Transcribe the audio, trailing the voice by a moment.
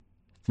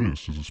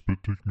This is a Spit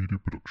Take Media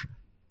production.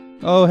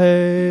 Oh,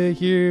 hey,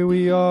 here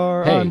we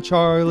are. Hey. I'm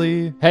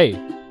Charlie. Hey,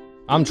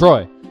 I'm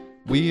Troy.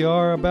 We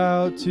are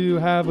about to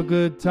have a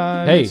good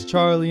time. Hey. It's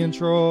Charlie and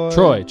Troy.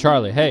 Troy,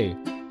 Charlie, hey.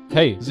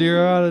 Hey.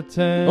 0 out of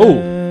 10.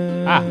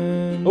 Ooh. Ah.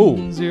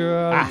 Ooh. 0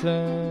 out Ah. of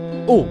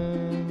 10.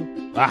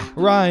 Ooh. Ah.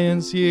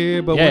 Ryan's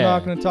here, but we're Yeah.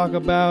 not going to talk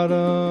about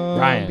him.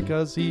 Ryan.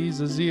 Because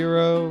he's a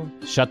 0.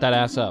 Shut that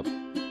ass up.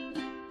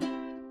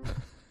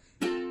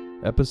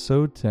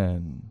 Episode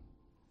 10.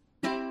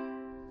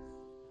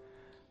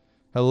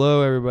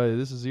 Hello, everybody.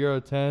 This is 0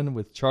 out of 10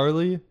 with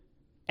Charlie.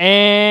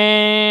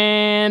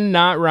 And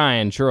not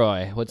Ryan,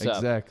 Troy. What's up?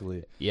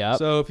 Exactly. Yep.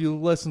 So if you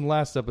listened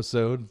last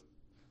episode,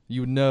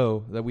 you would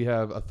know that we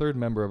have a third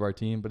member of our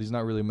team, but he's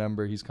not really a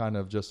member. He's kind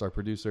of just our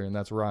producer, and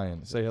that's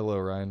Ryan. Say hello,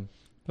 Ryan.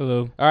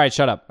 Hello. All right,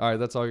 shut up. All right,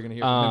 that's all you're going to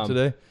hear from him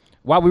today.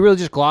 Wow, we really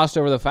just glossed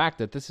over the fact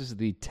that this is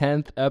the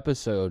 10th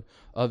episode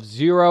of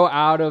 0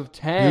 out of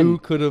 10. Who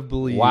could have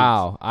believed?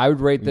 Wow. I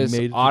would rate We this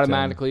made it to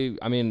automatically.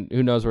 I mean,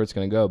 who knows where it's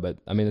going to go, but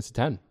I mean, it's a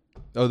 10.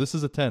 Oh, this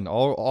is a 10.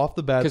 All off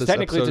the bat, Because this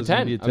technically episode it's a is gonna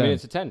 10. be a I 10. mean,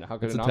 it's a 10. How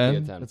could It's it a not 10. be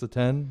a 10? It's a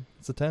 10.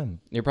 It's a 10.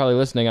 You're probably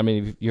listening. I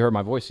mean, if you heard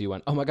my voice, you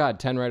went, "Oh my God,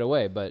 10 right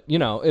away." But you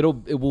know,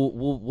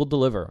 we'll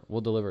deliver. We'll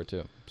deliver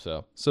too.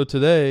 So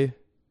today,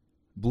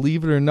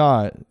 believe it or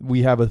not,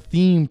 we have a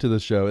theme to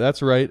the show.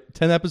 That's right.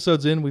 10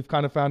 episodes in, we've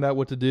kind of found out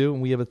what to do,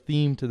 and we have a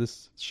theme to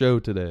this show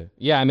today.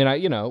 Yeah, I mean,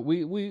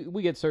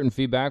 we get certain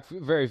feedback.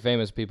 Very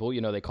famous people,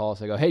 they call us.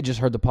 They go, "Hey, just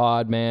heard the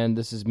pod, man.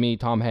 This is me,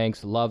 Tom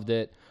Hanks. Loved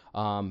it.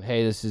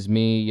 Hey, this is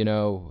me.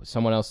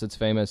 Someone else that's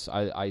famous.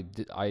 I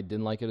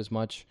didn't like it as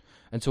much."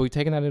 And so we've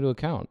taken that into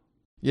account.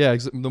 Yeah,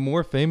 the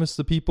more famous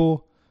the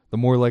people, the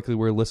more likely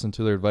we're to listen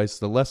to their advice.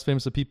 The less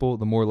famous the people,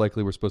 the more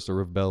likely we're supposed to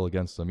rebel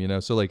against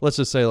them, So, let's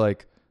just say,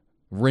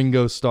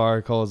 Ringo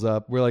Starr calls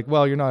up. We're like,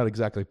 well, you're not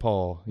exactly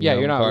Paul.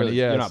 You're not McCartney. really,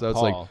 Yeah, you're not so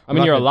Paul. it's like, I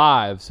mean, you're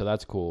alive, so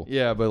that's cool.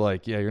 Yeah,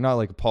 but you're not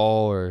like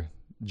Paul or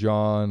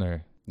John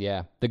or...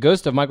 Yeah. The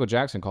ghost of Michael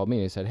Jackson called me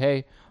and he said,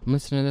 "Hey, I'm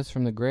listening to this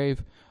from the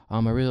grave. I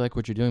really like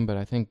what you're doing, but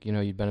I think,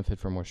 you'd benefit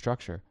from more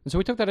structure." And so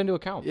we took that into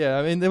account. Yeah,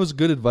 I mean, that was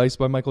good advice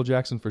by Michael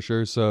Jackson for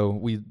sure. So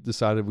we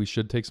decided we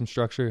should take some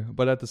structure.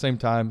 But at the same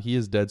time, he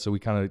is dead, so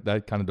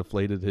that kind of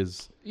deflated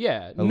his...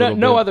 Yeah. little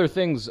No bit. other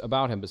things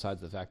about him besides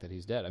the fact that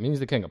he's dead. I mean,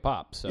 he's the king of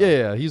pop. So.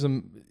 Yeah,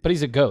 But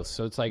he's a ghost,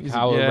 so it's like he's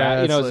how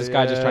is this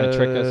guy just trying to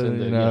trick us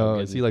into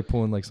is he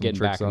pulling some getting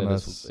tricks back on into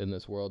us? in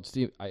this world?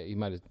 Steve, he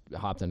might have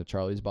hopped into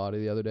Charlie's body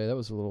the other day. That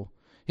was a little.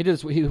 He did.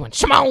 He went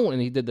Shimon,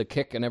 and he did the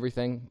kick and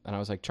everything. And I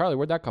was like, "Charlie,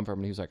 where'd that come from?"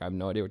 And he was like, "I have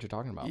no idea what you're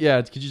talking about."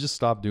 Yeah, could you just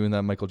stop doing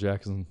that, Michael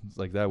Jackson?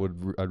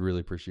 I'd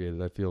really appreciate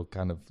it. I feel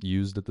kind of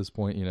used at this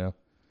point,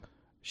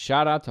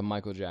 Shout out to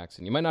Michael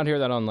Jackson. You might not hear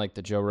that on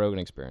the Joe Rogan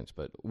Experience,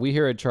 but we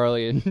hear it,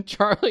 Charlie and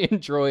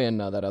Troy and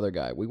that other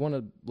guy. We want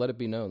to let it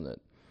be known that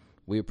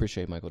we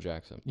appreciate Michael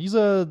Jackson. He's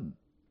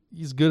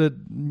good at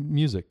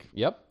music.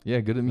 Yep. Yeah,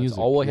 good at music.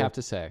 That's all we Yeah. have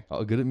to say.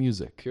 Oh, good at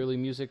music. Purely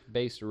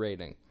music-based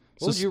rating.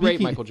 So What would you rate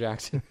speaking- Michael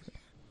Jackson?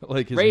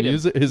 His Rate him.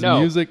 music, No,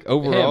 music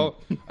overall.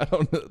 I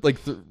don't know,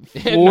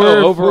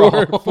 No,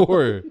 overall.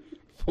 four.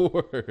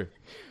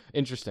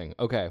 Interesting.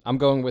 Okay, I'm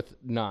going with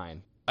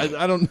 9.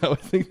 I don't know. I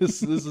think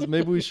this is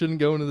maybe we shouldn't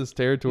go into this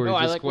territory. No,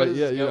 I just like where quite. this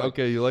Yeah, is yeah. going.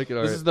 Okay, you like it.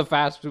 All This right. is the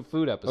fast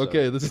food episode.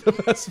 Okay, this is the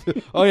fast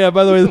food. Oh yeah,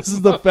 by the way, this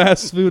is the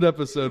fast food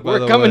episode.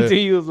 We're coming way. to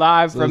you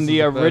live So from this the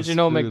is the fast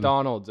original food.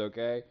 McDonald's.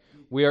 Okay,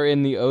 we are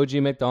in the OG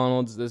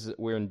McDonald's.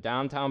 We're in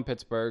downtown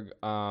Pittsburgh.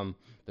 The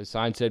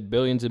sign said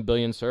billions and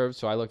billions served.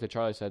 So I looked at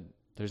Charlie and said,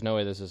 "There's no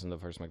way this isn't the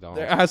first McDonald's."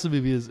 There has to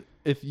be, because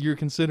if you're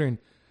considering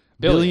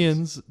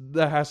Billions. billions,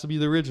 that has to be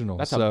the original.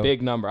 That's so a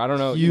big number. I don't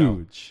know.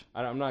 huge.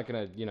 I'm not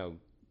gonna.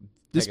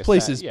 This take a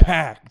place stat. is Yeah.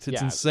 packed. It's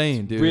Yeah,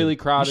 insane, it's dude. really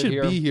crowded You should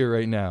here. be here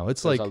right now.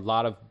 It's There's like a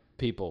lot of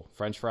people.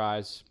 French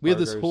fries. we have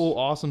this burgers. whole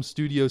awesome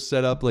studio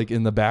set up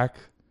in the back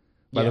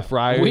by the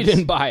fryers. We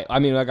didn't buy. I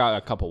mean, I got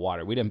a cup of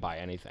water. We didn't buy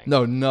anything.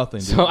 No,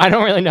 nothing. Dude. So I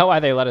don't really know why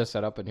they let us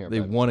set up in here. They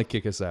but want to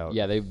kick us out.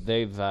 yeah,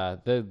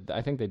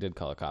 I think they did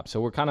call a cop. So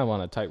we're kind of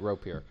on a tight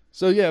rope here.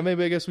 So yeah,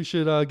 maybe I guess we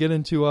should get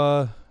into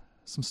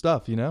some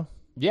stuff. Yeah.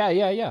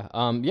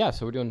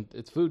 So we're doing.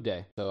 It's food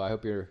day. So I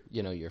hope your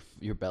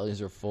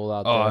bellies are full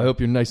out there. Oh, I hope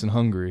you're nice and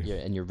hungry. Yeah,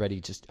 and you're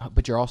ready.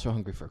 But you're also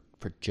hungry for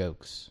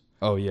jokes.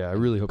 Oh yeah, I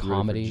really hope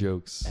Comedy you're ready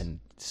for jokes and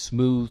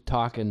smooth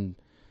talking.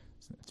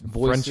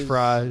 Voices, French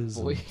fries,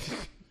 and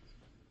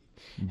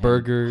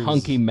burgers,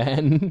 hunky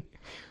men.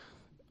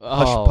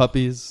 hush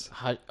puppies.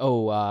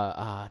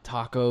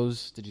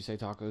 Tacos. Did you say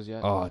tacos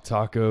yet? Oh,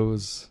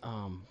 tacos.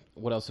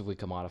 What else have we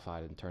commodified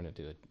and turned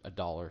into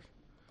 $1?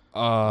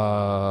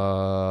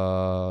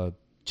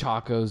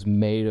 Chacos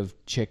made of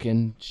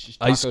chicken.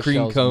 Ice Taco cream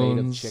shells cones.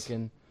 made of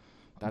chicken.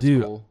 That's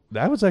Dude, cool.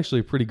 that was actually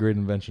a pretty great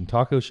invention.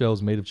 Taco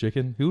shells made of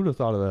chicken. Who would have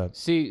thought of that?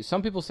 See,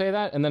 some people say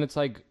that, and then it's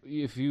like,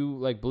 if you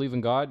believe in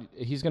God,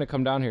 he's gonna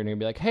come down here and he'll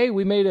be like, "Hey,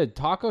 we made a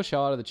taco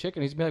shell out of the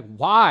chicken." He's gonna be like,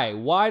 "Why?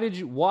 Why did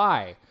you?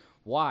 Why?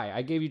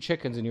 I gave you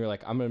chickens, and you're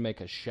like, I'm gonna make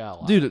a shell."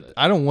 out of Dude, it."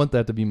 I don't want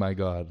that to be my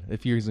God.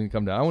 If he's going to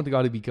come down, I want the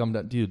God to be come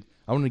down. Dude,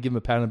 I want to give him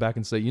a pat on the back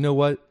and say, you know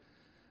what?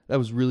 That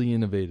was really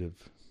innovative.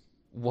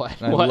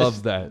 What? I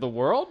love that. The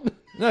world?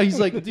 No, he's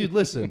like, dude,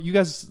 listen. You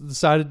guys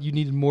decided you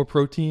needed more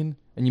protein,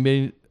 and you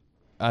made.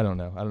 I don't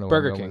know. Where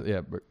Burger I'm going King.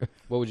 with- Yeah.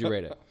 What would you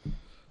rate it?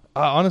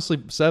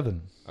 Honestly,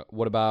 7.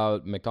 What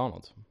about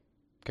McDonald's?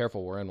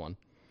 Careful, we're in one.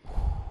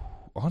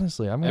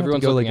 Honestly, I'm gonna Everyone's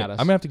have to go looking like at us.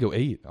 I'm gonna have to go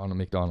 8 on a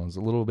McDonald's,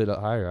 a little bit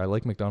higher. I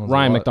like McDonald's.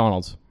 Ryan a lot.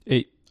 McDonald's.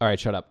 8. All right,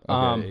 shut up.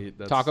 Okay, 8,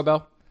 that's- Taco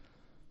Bell.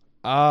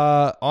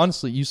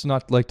 Honestly, used to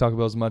not like Taco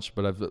Bell as much,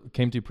 but I've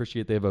came to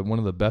appreciate they have one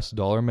of the best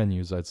dollar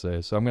menus, I'd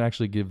say. So I'm gonna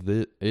actually give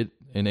it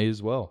an 8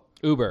 as well.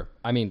 Uber.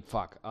 I mean,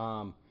 fuck.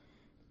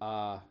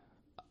 I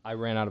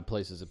ran out of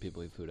places that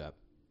people eat food at.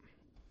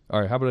 All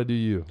right, how about I do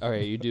you? All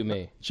right, you do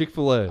me.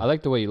 Chick-fil-A. I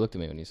like the way you looked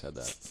at me when you said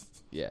that.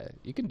 Yeah,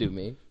 you can do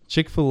me.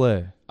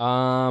 Chick-fil-A.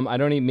 I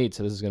don't eat meat,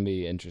 so this is gonna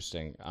be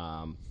interesting.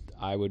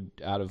 I would,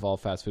 out of all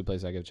fast food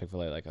places, I give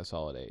Chick-fil-A like a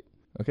solid 8.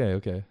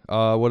 Okay.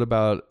 What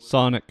about?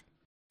 Sonic.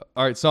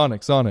 All right,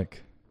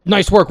 Sonic.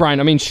 Nice work, Ryan.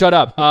 I mean, shut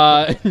up.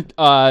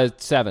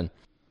 7.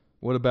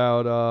 What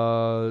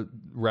about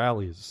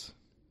Rallies?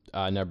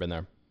 Never been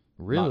there.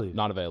 Really?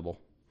 Not available.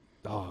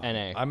 Oh,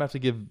 NA. I'm gonna have to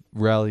give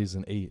Rallies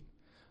an 8.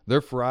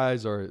 Their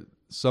fries are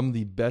some of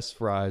the best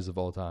fries of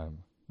all time.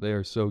 They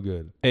are so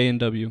good.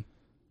 A&W.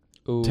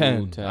 Ooh,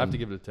 10. I have to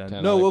give it a 10. 10,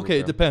 I No, like okay,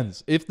 Root it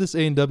depends. If this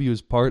A&W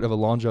is part of a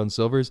Long John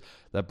Silver's,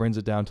 that brings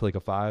it down to like a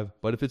 5.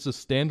 But if it's a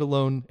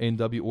standalone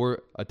A&W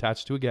or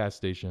attached to a gas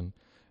station,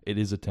 it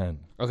is a 10.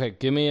 Okay,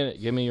 give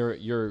me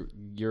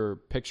your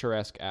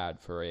picturesque ad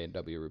for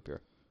A&W root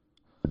beer.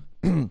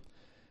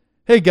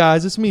 Hey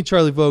guys, it's me,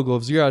 Charlie Vogel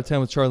of 0 out of 10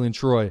 with Charlie and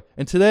Troy.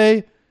 And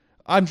today,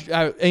 I'm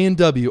at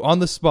A&W on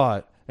the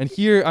spot. And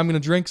here, I'm going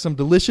to drink some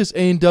delicious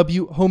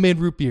A&W homemade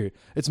root beer.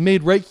 It's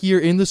made right here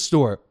in the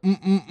store.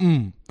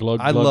 Glug,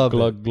 I glug, love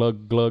glug, it.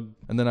 glug, glug.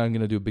 And then I'm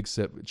going to do a big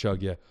sip,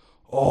 chug, yeah.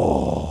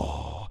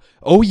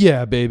 Oh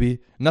yeah, baby.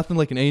 Nothing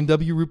like an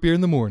A&W root beer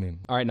in the morning.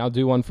 All right, now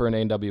do one for an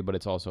A&W, but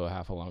it's also a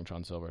half a Long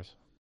John Silver's.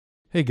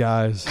 Hey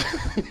guys,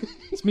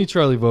 it's me,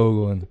 Charlie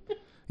Vogel. And,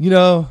 you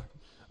know,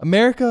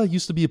 America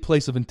used to be a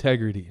place of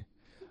integrity.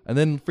 And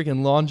then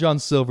freaking Long John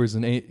Silver's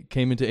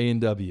came into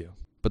A&W.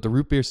 But the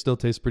root beer still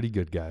tastes pretty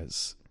good,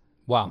 guys.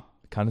 Wow.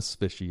 Kind of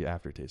fishy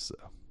aftertaste,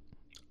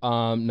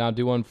 though. Now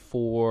do one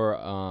for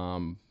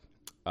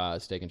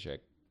Steak and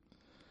Shake.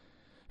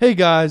 Hey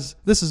guys,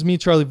 this is me,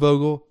 Charlie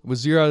Vogel, with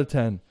 0 out of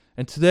 10.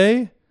 And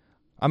today,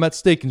 I'm at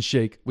Steak and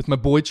Shake with my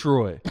boy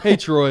Troy. Hey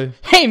Troy.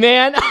 Hey,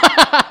 man!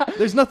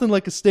 There's nothing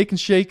like a steak and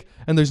shake,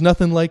 and there's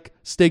nothing like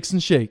steaks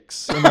and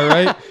shakes. Am I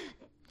right?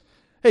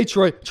 Hey,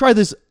 Troy, try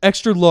this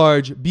extra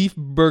large beef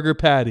burger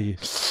patty.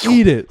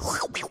 Eat it.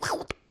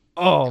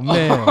 Oh,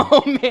 man.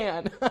 Oh,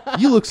 man.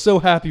 You look so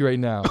happy right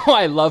now. Oh,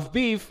 I love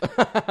beef.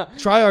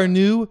 Try our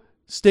new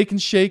steak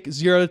and shake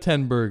 0 out of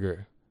 10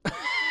 burger.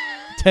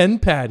 10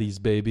 patties,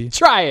 baby.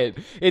 Try it.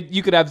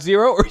 You could have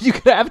 0 or you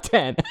could have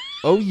 10.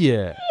 Oh,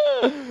 yeah.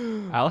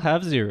 I'll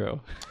have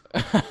 0.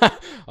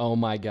 Oh,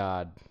 my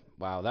God.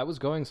 Wow, that was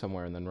going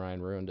somewhere, and then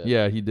Ryan ruined it.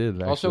 Yeah, he did,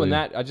 actually. Also, in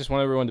that, I just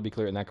want everyone to be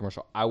clear, in that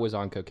commercial, I was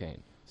on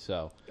cocaine.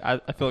 So I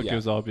feel like Yeah. it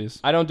was obvious.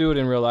 I don't do it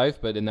in real life,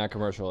 but in that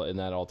commercial, in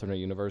that alternate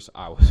universe,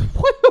 I was,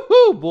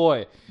 woo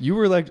boy. You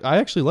were like, I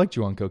actually liked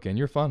you on cocaine.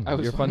 You're fun. I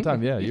was You're a fun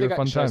time. Yeah, You you're a think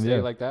fun should I time. say Yeah.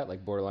 it like that,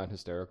 like borderline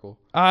hysterical.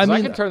 I 'Cause I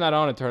mean, can turn that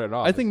on and turn it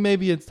off. I think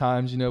maybe it's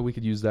times, we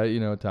could use that,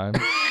 at times.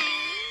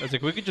 I was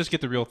like, we could just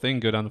get the real thing,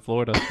 go down to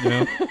Florida,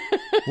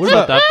 What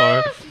Not about that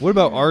far. what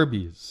about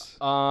Arby's?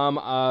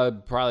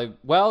 Probably.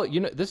 Well,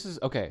 this is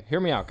okay. Hear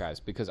me out, guys,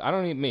 because I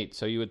don't eat meat.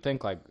 So you would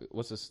think like,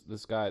 what's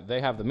this guy?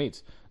 They have the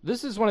meats.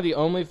 This is one of the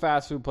only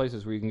fast food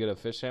places where you can get a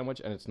fish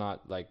sandwich and it's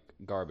not like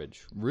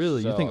garbage.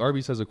 Really? You So- think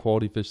Arby's has a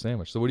quality fish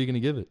sandwich? So what are you going to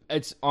give it?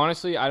 It's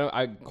honestly,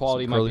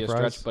 quality Some might be curly a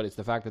fries? stretch, but it's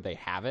the fact that they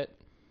have it,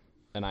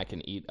 and I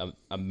can eat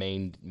a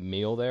main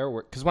meal there.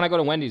 Because when I go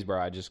to Wendy's,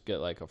 bro, I just get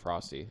like a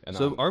Frosty, and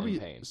So I'm in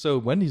pain. So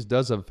Wendy's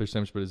does have a fish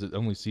sandwich, but is it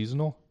only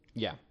seasonal?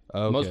 Yeah,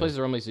 Okay. most places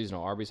are only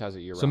seasonal. Arby's has it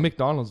year So round.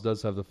 McDonald's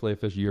does have the filet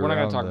fish year We're not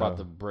round. gonna talk though. about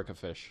the brick of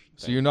fish.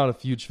 So thing. you're not a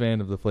huge fan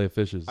of the filet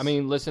fishes. I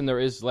mean, listen, there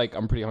is like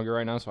I'm pretty hungry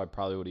right now, so I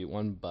probably would eat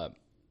one. But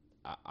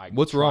I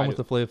what's try wrong to- with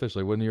the filet fish?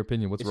 Like, what in your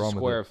opinion? What's It's wrong a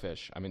square with of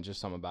fish. I mean, just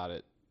something about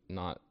it.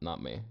 Not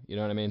me. You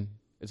know what I mean?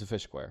 It's a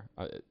fish square.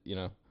 I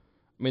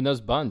mean,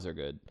 those buns are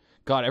good.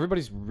 God,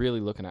 everybody's really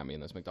looking at me in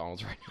this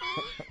McDonald's right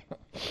now.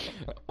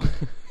 it?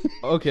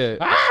 Okay.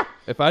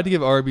 If I had to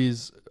give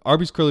Arby's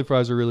curly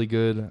fries are really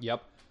good.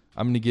 Yep.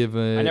 I'm gonna give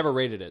it. I never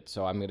rated it,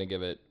 so I'm gonna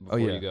give it before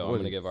yeah. you go. What I'm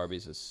gonna is- give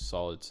Arby's a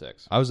solid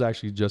 6. I was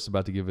actually just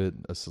about to give it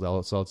a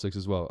solid 6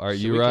 as well. All right,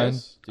 Should you we Ryan?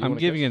 kiss? Do you I'm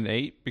wanna giving kiss? it an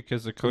 8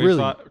 because the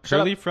Really?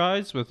 curly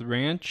fries with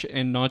ranch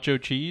and nacho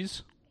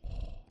cheese.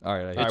 All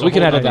right, All right, it's we a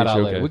can whole edit that nother out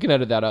issue, later. okay. We can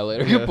edit that out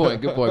later. Good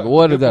point. Good point.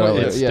 We'll edit that out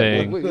later. It's Yeah,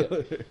 staying. we'll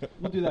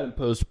do that in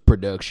post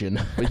production.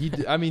 But he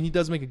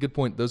does make a good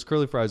point. Those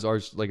curly fries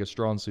are like a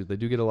strong suit. They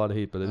do get a lot of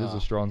hate, but it is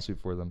a strong suit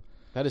for them.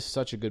 That is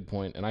such a good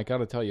point, and I got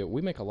to tell you,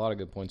 we make a lot of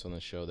good points on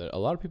this show that a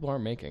lot of people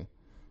aren't making.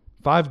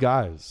 Five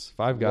guys.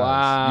 Wow.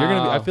 You're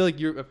gonna be. I feel like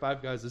you're at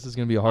Five Guys. This is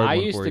gonna be a hard I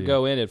one used for to you.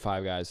 go in at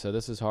Five Guys, so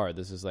this is hard.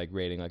 This is like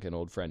rating like an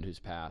old friend who's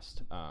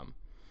passed.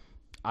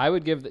 I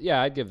would give,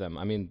 I'd give them.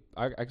 I mean,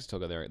 I could still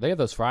go there. They have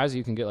those fries that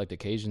you can get like the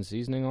Cajun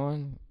seasoning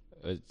on.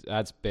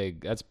 That's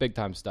big. That's big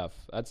time stuff.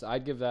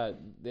 I'd give that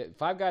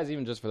Five Guys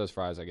even just for those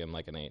fries. I give them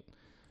like an 8.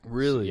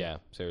 Really? Yeah,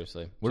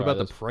 seriously. What Sorry,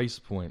 about the price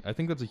point? I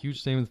think that's a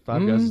huge thing with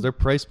Five Guys. Is their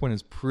price point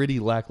is pretty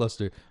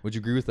lackluster. Would you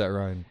agree with that,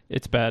 Ryan?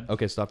 It's bad.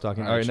 Okay, stop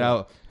talking. All All right,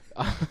 right,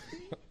 now.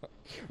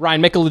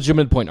 Ryan, make a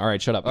legitimate point. All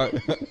right, shut up.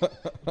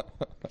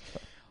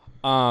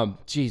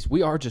 Geez,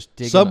 we are just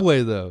digging.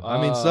 Subway, though.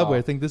 I mean, Subway.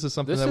 I think this is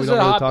something This that we is don't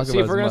a really hot. talk See,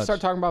 about if we're as gonna much.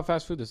 start talking about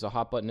fast food, this is a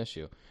hot button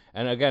issue.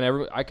 And again,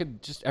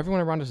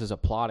 everyone around us is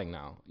applauding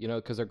now. You know,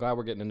 because they're glad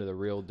we're getting into the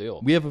real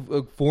deal. We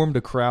have formed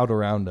a crowd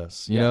around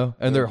us, you Yeah. know,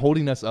 and they're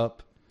holding us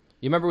up.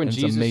 You remember when It's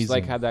Jesus amazing.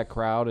 like had that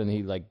crowd and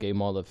he like gave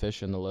them all the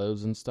fish and the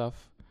loaves and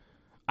stuff?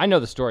 I know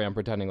the story. I'm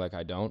pretending like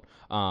I don't.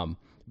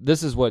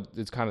 This is what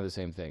it's kind of the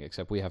same thing,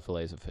 except we have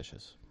fillets of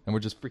fishes. And we're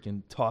just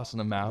freaking tossing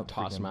them out.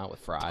 Toss them out with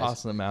fries.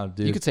 Tossing them out,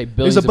 dude. You could say There's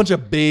billions a of- bunch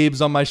of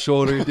babes on my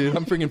shoulder, dude.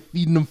 I'm freaking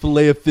feeding them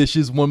fillet of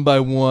fishes one by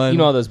one. You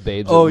know all those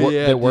babes Oh, that,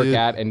 yeah, that work dude.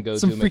 at and go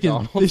Some to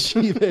freaking McDonald's.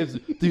 fishy babes.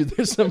 Dude,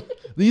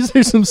 these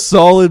are some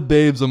solid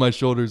babes on my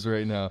shoulders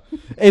right now.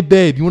 Hey,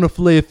 babe, you want a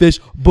fillet of fish?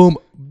 Boom.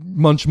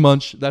 Munch,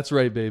 munch. That's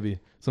right, baby.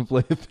 Some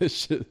fillet of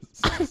fishes.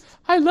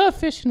 I love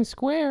fish in a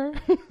square.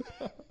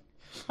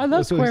 I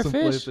love square Some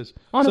fillet of fish fish.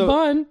 on So- a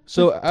bun.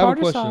 So with I have a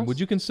tartar question. sauce. Would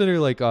you consider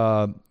like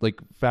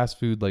fast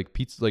food like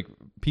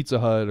Pizza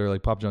Hut or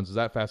like Papa John's, is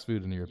that fast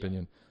food in your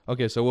opinion?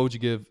 Okay, so what would you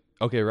give?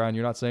 Okay, Ryan,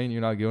 you're not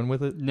going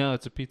with it? No,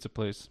 it's a pizza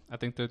place. I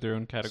think they're their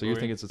own So category. you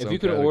think it's its If own you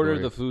could order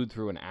category. the food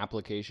through an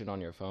application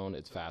on your phone,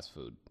 it's fast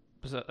food.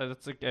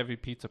 That's like every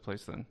pizza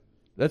place then.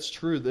 That's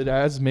true. It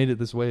has made it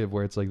this way of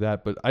where it's like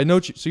that. But I know.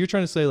 So you're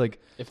trying to say like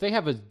If they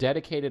have a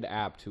dedicated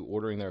app to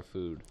ordering their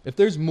food, if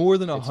there's more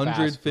than It's fast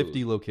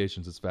 150 food.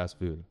 locations, it's fast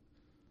food.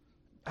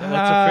 That's a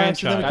So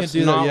franchise. then we that's can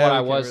do that. not Yeah, what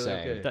I we was can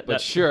saying. okay. That-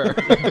 But sure,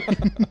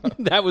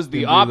 that was the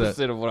do that.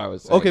 opposite of what I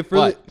was saying. Okay,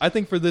 but I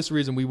think for this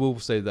reason we will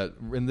say that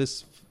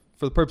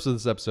for the purpose of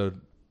this episode,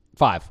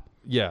 5.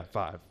 yeah,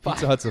 5.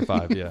 Pizza Hut's a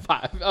 5. Yeah.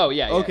 5. Oh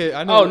yeah. yeah. Okay,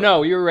 I know. Oh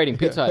no, you were rating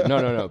Pizza Hut.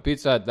 No.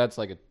 Pizza Hut. That's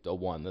like a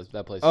 1.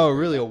 That place. Oh, is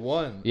really? bad. A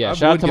 1? Yeah. I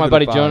Shout out would to give my it a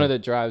buddy 5. Jonah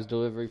that drives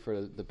delivery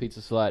for the Pizza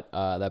Slut.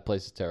 That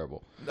place is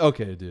terrible.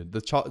 Okay, dude.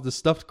 The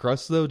stuffed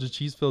crust though, just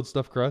cheese filled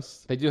stuffed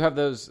crust. They do have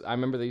those. I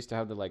remember they used to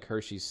have the like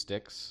Hershey's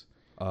sticks.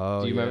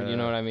 Oh, Do you remember? yeah. You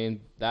know what I mean?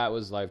 That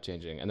was life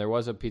changing. And there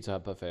was a Pizza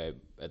Hut buffet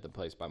at the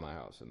place by my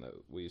house, and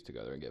we used to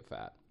go there and get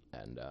fat,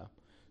 and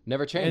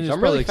never And changed. it's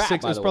I'm probably really like fat.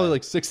 6. by It's the probably way.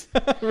 like 6.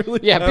 really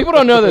Yeah, fat. people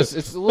don't know this.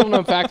 It's a little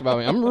known fact about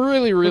me. I'm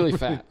really, really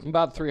fat. I'm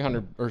about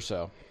 300 or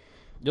so.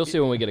 You'll see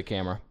when we get a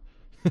camera.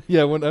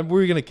 Yeah, when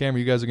we're gonna camera,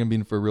 you guys are gonna be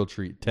in for a real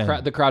treat.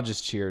 10. The crowd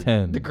just cheered.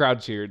 10. The crowd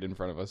cheered in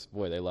front of us.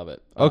 Boy, they love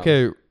it.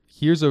 Okay,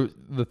 here's the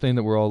thing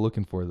that we're all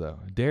looking for though.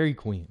 Dairy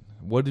Queen.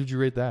 What did you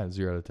rate that?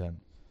 0 out of 10.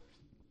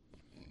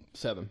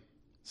 7.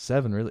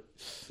 7, really?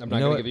 I'm not know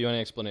going what? to give you any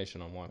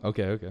explanation on why.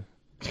 Okay. Okay.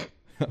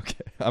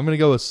 I'm gonna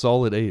go a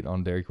solid 8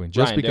 on Dairy Queen,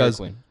 just Ryan, because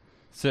Dairy Queen.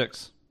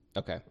 6.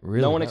 Okay.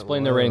 Really? No one That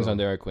explained their ratings low. on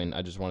Dairy Queen.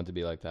 I just wanted to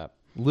be like that.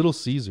 Little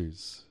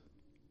Caesars.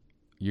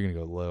 You're gonna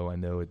go low. I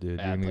know it, dude.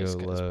 That You're gonna place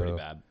go is low. pretty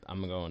bad.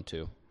 I'm going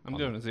 2. I'm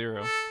going to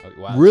 0. Oh,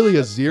 wow. Really, a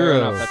That's fair 0?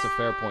 enough. That's a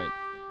fair point.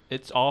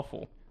 It's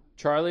awful.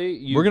 Charlie,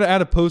 you. We're gonna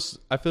add a post.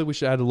 I feel like we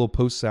should add a little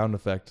post sound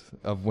effect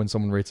of when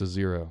someone rates a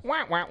 0.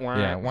 Wah, wah, wah.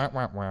 Yeah. Wow.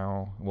 Wow.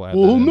 Wow. We'll add that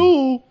in.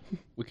 no.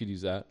 We could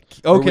use that.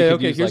 Or we Okay. could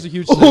Okay. use, Here's like, a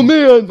huge. Oh thing.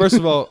 man. First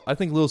of all, I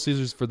think Little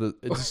Caesars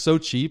it's so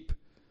cheap.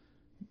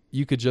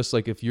 You could just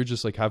like if you're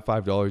just like have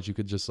 $5, you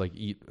could just like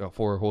eat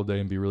for a whole day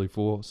and be really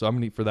full. So I'm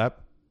gonna eat for that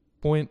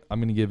point. I'm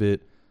gonna give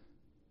it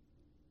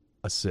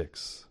a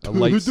 6, a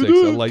light 6, a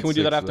light. Can we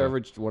do that 6, after though.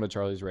 every one of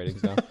Charlie's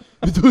ratings now?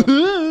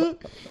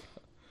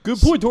 Good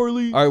point,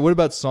 Harley. All right, what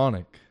about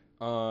Sonic?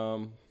 I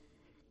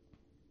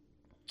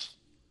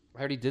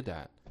already did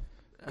that.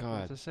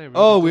 God.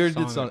 Oh, we already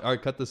did Sonic. All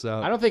right, cut this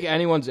out. I don't think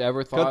anyone's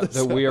ever thought this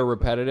that we are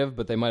repetitive,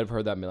 but they might have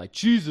heard that and be like,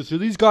 Jesus, are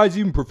these guys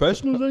even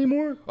professionals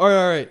anymore? All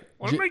right.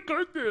 Oh my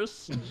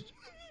goodness.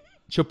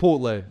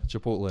 Chipotle.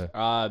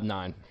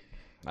 9.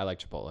 I like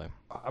Chipotle.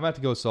 I'm gonna have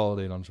to go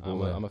solid 8 on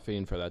Chipotle. I'm a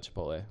fiend for that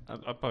Chipotle. I'll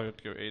probably have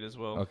to go 8 as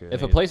well. Okay.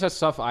 If a 8. place has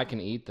stuff I can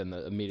eat, then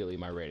immediately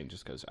my rating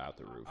just goes out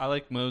the roof. I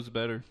like Moe's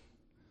better.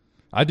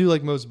 I do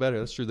like Moe's better.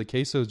 That's true. The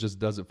queso just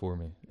does it for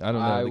me. I don't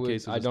know.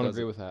 I don't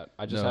agree with that.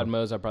 I just No. had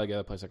Moe's. I'd probably give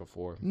that place like a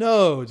 4.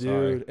 No, dude.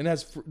 Sorry. And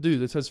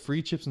it has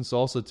free chips and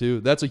salsa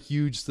too. That's a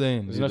huge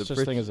thing. There's dude. no The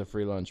such thing as a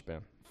free lunch,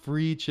 man.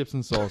 free chips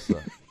and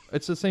salsa.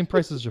 It's the same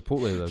price as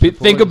Chipotle though. Think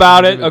Chipotle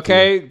about just it, give to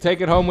okay?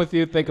 Take it home with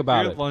you. Think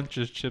about Your it. lunch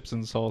is chips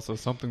and salsa.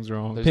 Something's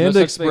wrong. There's Panda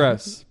no such thing.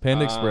 Express.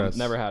 Panda Express.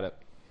 Never had it.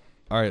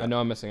 All right. I know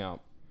I'm missing out.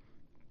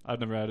 I've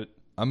never had it.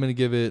 I'm gonna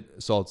give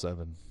it solid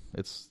 7.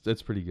 It's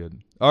pretty good.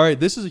 All right,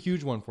 this is a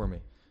huge one for me,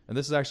 and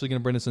this is actually gonna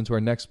bring us into our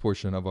next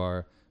portion of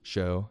our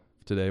show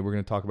today. We're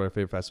gonna talk about our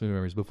favorite fast food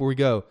memories. Before we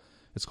go,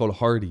 it's called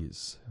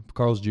Hardee's.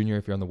 Carl's Jr.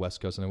 If you're on the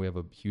West Coast, I know we have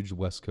a huge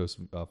West Coast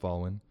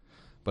following.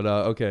 But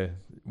okay,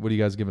 what are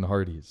you guys giving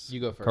Hardee's? You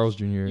go first. Carl's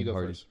Jr. You and go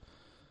Hardee's. first.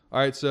 All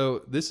right,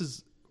 so this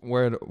is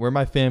where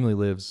my family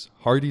lives.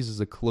 Hardee's is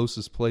the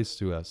closest place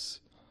to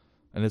us.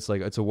 and it's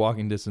like it's a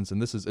walking distance,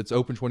 and it's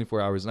open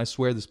 24 hours, and I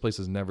swear this place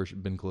has never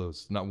been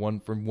closed. Not one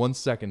from 1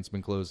 second it's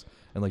been closed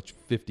in like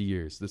 50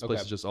 years. This place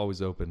Okay. is just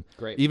always open.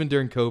 Great. Even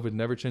during COVID,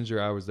 never changed their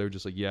hours. They were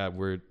just like, yeah,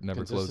 we're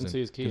never Consistency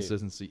closing. is key.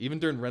 Consistency. Even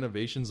during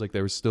renovations, like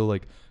they were still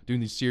like doing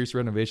these serious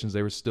renovations.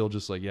 They were still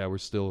just like, yeah, we're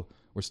still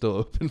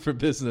open for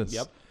business.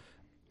 Yep.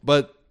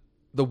 But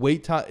the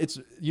wait time, it's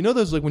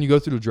those like when you go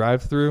through the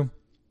drive-through,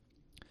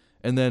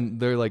 and then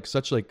they're like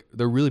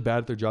they're really bad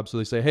at their job. So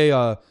they say, hey,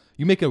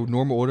 you make a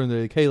normal order, and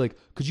they're like, hey, like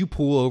could you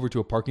pull over to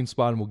a parking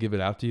spot and we'll give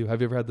it out to you?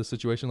 Have you ever had this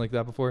situation like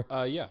that before?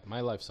 Yeah,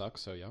 my life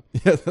sucks, so yeah.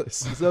 Yeah.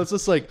 So it's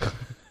just like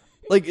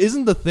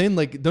isn't the thing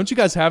like, don't you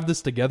guys have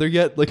this together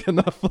yet? Like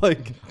enough,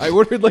 like I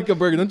ordered like a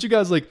burger. Don't you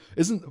guys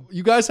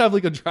you guys have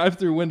like a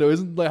drive-through window?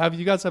 Have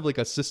you guys have like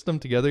a system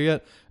together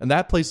yet? And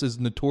that place is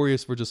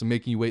notorious for just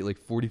making you wait like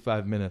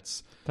 45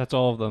 minutes. That's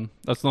all of them.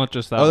 That's not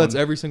just that. Oh, that's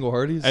one. every single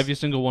Hardee's? Every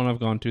single one I've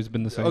gone to has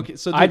been the same. Okay,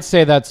 so I'd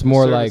say that's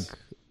more like service-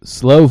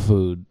 slow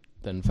food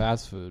than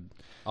fast food.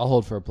 I'll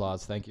hold for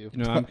applause. Thank you.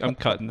 You know, I'm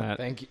cutting that.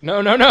 Thank you.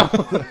 No.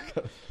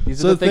 These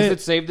So are the the things thing-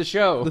 that save the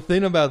show. the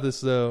thing about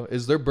this though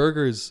is their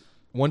burgers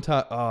one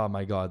time, oh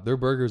my god, their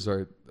burgers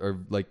are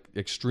like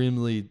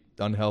extremely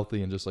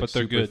unhealthy and just like But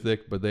they're super good.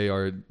 thick, but they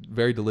are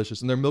very delicious,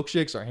 and their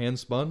milkshakes are hand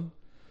spun.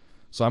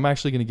 So I'm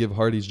actually going to give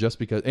Hardee's just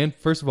because, and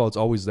first of all, it's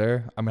always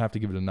there. I'm gonna have to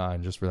give it a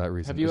 9 just for that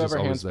reason. Have you It's just ever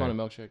hand always spun a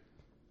there. milkshake?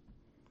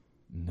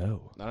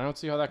 No. I don't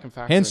see how that can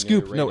factor Hand into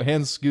your scooped, no, rating.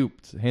 hand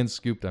scooped. Hand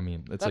scooped, I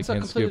mean. It's That's like a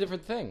hand completely scooped.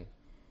 different thing.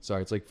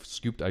 Sorry, it's like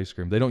scooped ice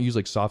cream. They don't use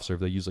like soft serve.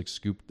 They use like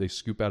they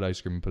scoop out ice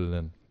cream and put it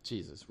in.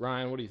 Jesus,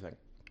 Ryan, what do you think?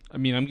 I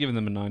mean, I'm giving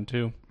them a 9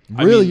 too.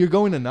 Really? You're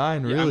going to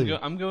 9, Yeah, really?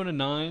 I'm going to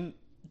 9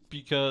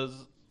 because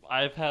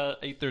I've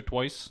ate there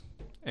twice,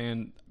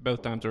 and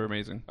both times are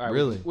amazing. All right,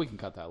 Really? we can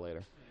cut that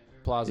later.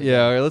 Plaza.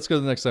 Yeah, all right, let's go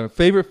to the next time.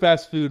 Favorite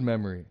fast food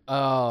memory.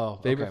 Oh,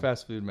 Favorite okay.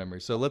 fast food memory.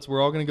 So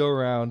we're all going to go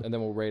around. And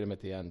then we'll rate them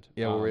at the end.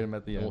 Yeah, we'll rate 'em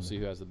at the and end. We'll see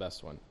who has the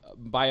best one.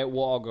 By it,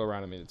 we'll all go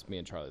around. I mean, it's me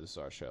and Charlie. This is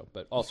our show,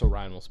 but also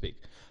Ryan will speak.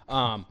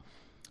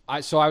 I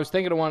was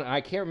thinking of one.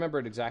 I can't remember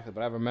it exactly,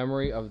 but I have a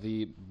memory of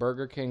the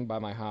Burger King by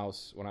my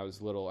house when I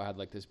was little. I had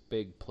like this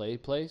big play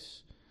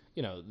place.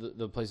 You know,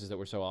 the places that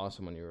were so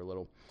awesome when you were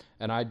little.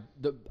 And I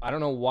don't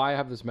know why I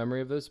have this memory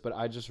of this, but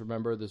I just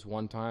remember this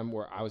one time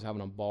where I was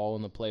having a ball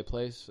in the play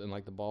place and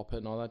like the ball pit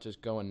and all that,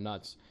 just going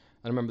nuts.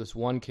 I remember this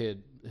one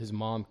kid, his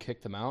mom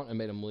kicked him out and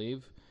made him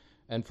leave.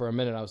 And for a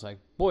minute I was like,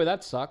 boy,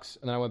 that sucks.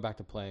 And then I went back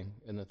to playing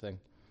in the thing.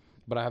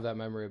 But I have that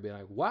memory of being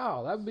like,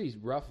 wow, that would be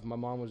rough if my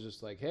mom was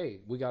just like, hey,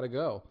 we got to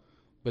go.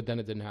 But then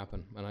it didn't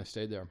happen, and I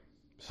stayed there.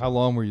 How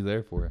long were you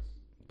there for?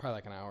 Probably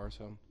like an hour or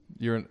so.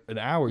 You're an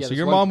hour. Yeah, So this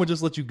your one- mom would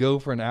just let you go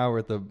for an hour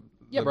at the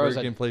Yeah, bro, I was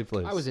Burger King play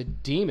place. I was a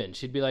demon.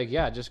 She'd be like,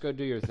 yeah, just go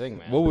do your thing,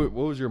 man. What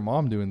was your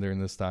mom doing during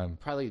this time?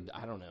 Probably,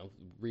 I don't know,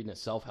 reading a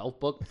self-help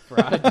book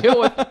for how to deal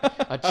with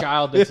a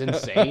child that's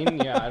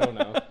insane. Yeah, I don't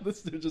know.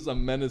 This dude's just a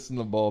menace in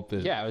the ball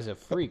pit. Yeah, I was a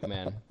freak,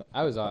 man.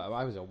 I was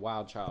a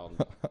wild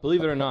child.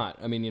 Believe it or not.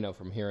 I mean, you know,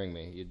 from hearing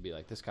me, you'd be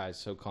like, this guy's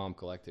so calm,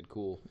 collected,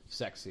 cool,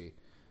 sexy,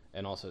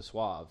 and also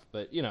suave.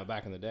 But, you know,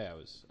 back in the day, I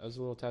was a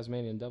little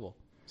Tasmanian devil.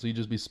 So you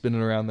just be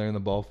spinning around there in the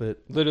ball pit.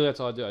 Literally, that's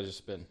all I do. I just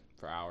spin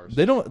for hours.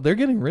 They're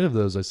getting rid of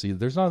those. I see.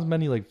 There's not as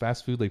many like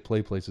fast food like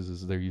play places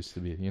as there used to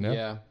be. You know.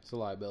 Yeah, it's a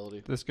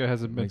liability. This guy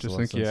hasn't been Makes to a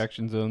lot of Slinky sense.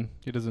 Action Zone.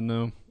 He doesn't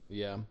know.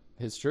 Yeah,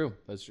 it's true.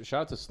 That's true.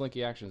 Shout out to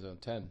Slinky Action Zone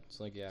 10.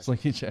 Slinky Action.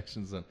 Slinky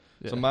Jackson's in.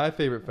 So Yeah. my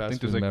favorite I fast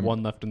think food there's like memory.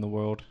 one left in the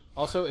world.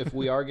 Also, if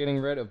we are getting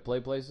rid of play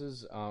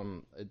places,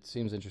 it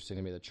seems interesting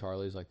to me that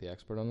Charlie's like the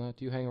expert on that.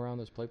 Do you hang around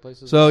those play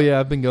places? So yeah,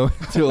 I've been going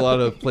to a lot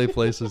of play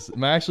places.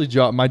 My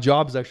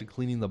job is actually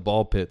cleaning the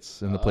ball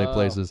pits in the play Oh.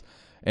 places,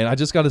 and I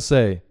just got to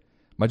say,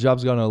 my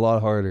job's gotten a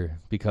lot harder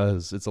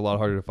because it's a lot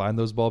harder to find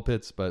those ball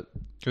pits. But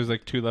There's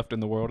like 2 left in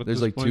the world. At there's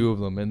this like point. 2 of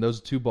them, and those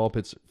 2 ball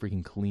pits are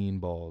freaking clean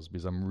balls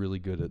because I'm really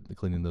good at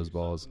cleaning those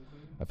balls.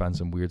 I found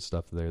some weird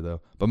stuff there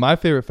though. But my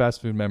favorite fast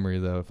food memory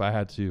though, if I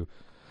had to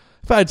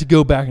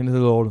go back into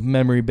the old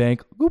memory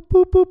bank, boop,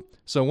 boop, boop.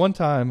 So one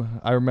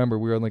time I remember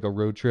we were on like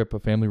a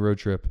family road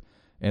trip,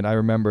 and I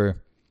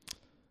remember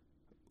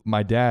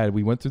my dad,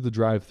 we went through the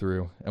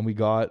drive-through and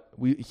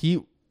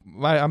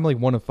I'm like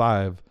one of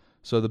 5.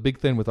 So the big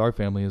thing with our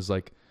family is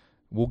like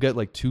we'll get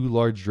like 2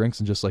 large drinks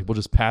and just like we'll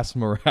just pass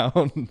them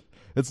around.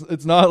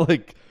 It's not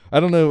like, I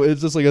don't know,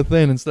 it's just like a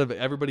thing. Instead of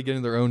everybody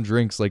getting their own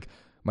drinks, like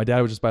my dad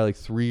would just buy like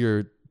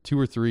 2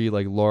 or 3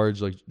 like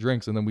large like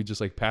drinks, and then we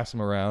just like pass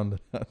them around.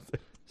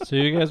 So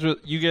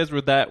you guys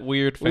were that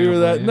weird We family. were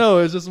that, no,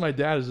 it's just my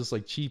dad is just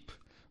like cheap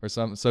or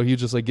something. So he'd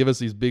just like give us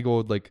these big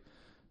old like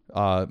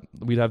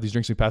we'd have these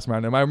drinks, we pass them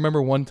around. And I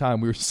remember one time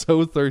we were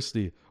so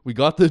thirsty, we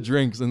got the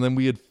drinks, and then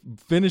we had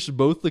finished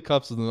both the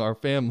cups in our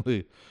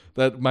family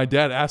that my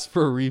dad asked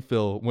for a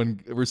refill when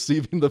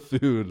receiving the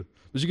food.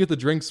 We should get the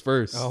drinks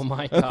first. Oh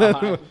my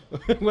god.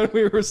 When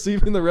we were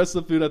receiving the rest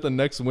of the food at the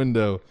next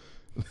window,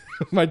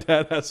 my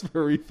dad asked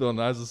for a refill, and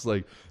I was just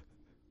like,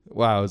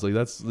 wow, I was like,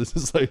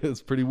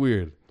 it's pretty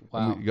weird.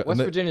 Wow. And we got- West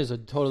and Virginia is a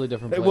totally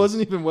different place. it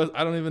wasn't even West,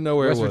 I don't even know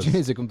where West it was. Virginia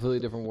is a completely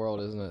different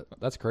world, isn't it?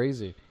 That's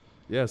crazy.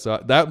 Yeah,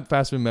 so that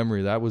fast food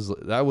memory, that was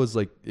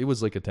like, it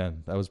was like a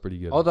 10. That was pretty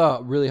good. All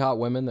the really hot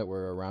women that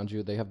were around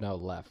you, they have now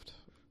left.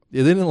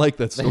 Yeah, they didn't like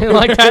that story. They didn't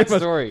like that very much.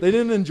 story. They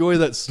didn't enjoy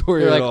that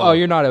story They're at like, all. oh,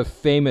 you're not a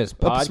famous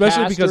podcaster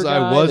Especially because guy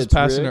I was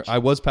that's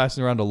rich?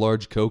 passing around a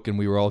large Coke and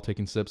we were all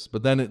taking sips.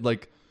 But then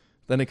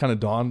it kind of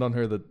dawned on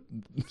her that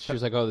She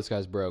was like, oh, this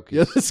guy's broke.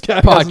 yeah, He's this guy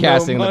has no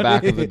podcasting in the money.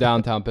 back of the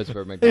downtown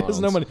Pittsburgh He McDonald's.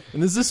 has no money.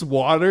 And is this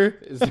water?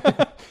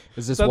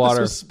 Is this I thought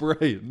water? This was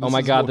Sprite. Oh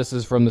my God, this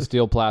is from the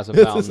Steel Plaza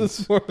this fountain.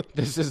 is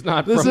This is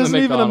not this from the isn't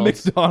even a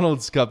McDonald's.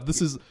 McDonald's cup.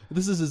 This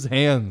is his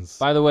hands.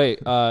 By the way,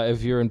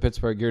 if you're in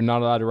Pittsburgh, you're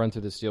not allowed to run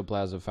through the Steel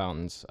Plaza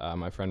fountains.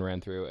 My friend ran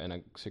through, and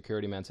a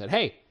security man said,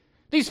 "Hey,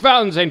 these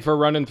fountains ain't for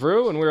running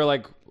through." And we were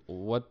like,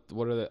 "What?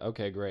 What are they?"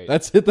 Okay, great.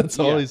 That's it. That's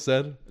all Yeah. he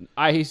said.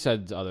 He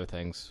said other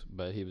things,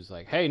 but he was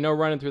like, "Hey, no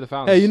running through the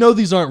fountains." Hey, you know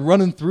these aren't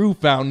running through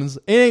fountains.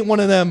 It ain't one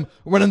of them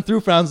running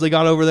through fountains they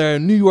got over there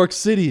in New York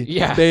City.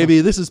 Yeah.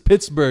 Baby. This is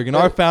Pittsburgh, and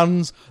our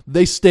fountains,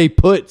 they stay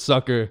put,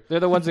 sucker. They're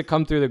the ones that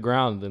come through the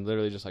ground and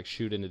literally just like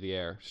shoot into the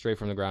air straight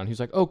from the ground. He's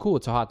like, "Oh, cool,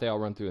 it's a hot day. I'll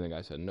run through." And the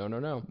guy said, "No, no,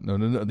 no." No.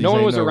 These No one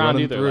ain't was around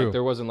running either. through. Like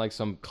there wasn't like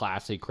some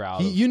classy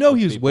crowd. He of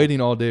was people. waiting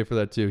all day for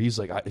that too. He's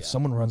like, if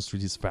someone runs through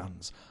these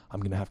fountains, I'm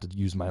gonna have to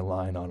use my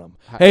line on them.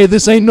 Hey,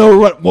 this ain't no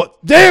run.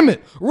 What? Damn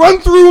it! Run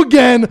through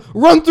again!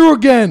 Run through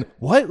again!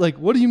 What? Like,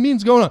 what do you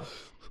mean's going on?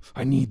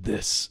 I need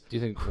this. Do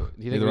you think Either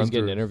when he was run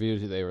getting through.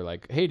 interviewed, they were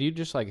like, "Hey, do you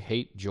just like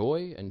hate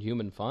joy and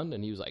human fun?"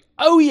 And he was like,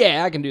 "Oh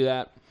yeah, I can do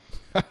that."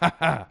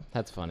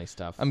 That's funny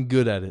stuff. I'm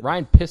good at it.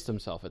 Ryan pissed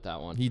himself at that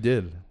one. He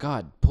did.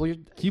 God, pull your.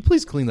 Can you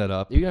please clean that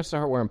up? You gonna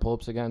start wearing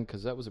pull-ups again?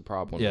 Because that was a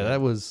problem. Yeah,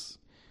 that was.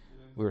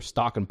 we were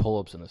stocking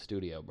pull-ups in the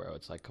studio, bro.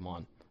 It's like, come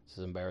on, this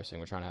is embarrassing.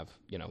 We're trying to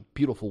have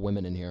beautiful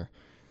women in here.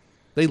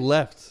 They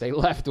left. They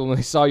left when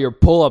they saw your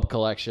pull-up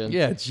collection.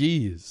 Yeah,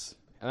 jeez.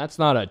 And that's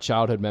not a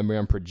childhood memory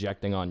I'm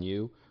projecting on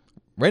you.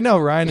 Right now,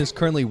 Ryan is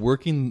currently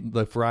working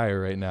the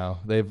fryer right now.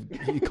 They've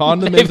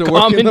conned him They've into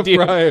working the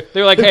commandeered- fryer.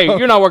 They're like, "Hey,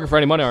 you're not working for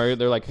any money, are you?"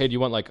 They're like, "Hey, do you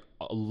want like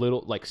a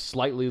little, like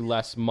slightly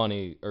less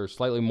money or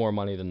slightly more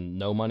money than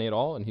no money at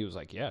all?" And he was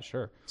like, "Yeah,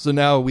 sure." So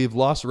now we've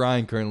lost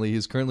Ryan currently.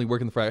 He's currently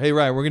working the fryer. Hey,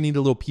 Ryan, we're going to need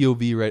a little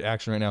POV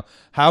action right now.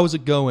 How is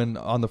it going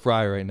on the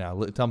fryer right now?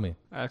 Tell me.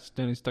 I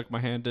accidentally stuck my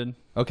hand in.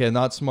 Okay,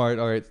 not smart.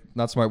 All right,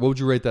 not smart. What would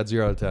you rate that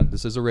 0 out of 10?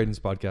 This is a ratings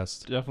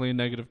podcast. Definitely a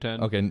negative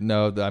 10. Okay,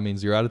 no, I mean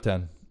 0 out of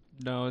 10.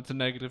 No, it's a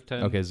negative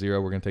 10. Okay,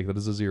 0. We're going to take that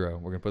as a 0.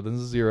 We're going to put this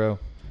as a 0.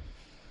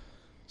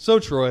 So,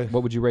 Troy.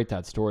 What would you rate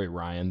that story,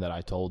 Ryan, that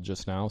I told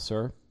just now,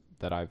 sir?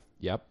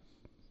 Yep.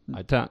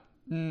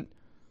 10.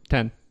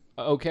 10.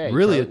 Okay.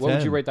 Really, Charlie, a what would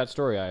 10? you rate that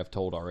story I have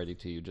told already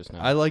to you just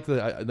now? I like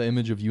the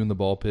image of you in the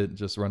ball pit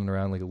just running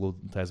around like a little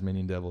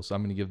Tasmanian devil, so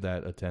I'm going to give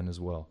that a 10 as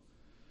well.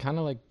 Kind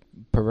of like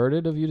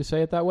perverted of you to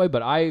say it that way,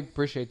 but I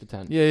appreciate the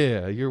 10.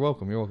 Yeah. You're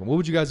welcome. You're welcome. What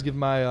would you guys give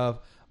my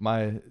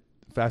my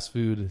fast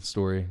food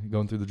story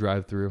going through the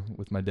drive-through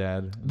with my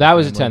dad? That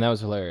was a 10. That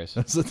was hilarious.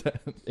 That's a 10.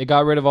 It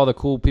got rid of all the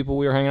cool people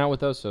we were hanging out with,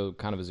 though, so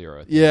kind of a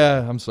 0.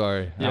 Yeah, I'm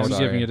sorry. Yeah, I'm I'm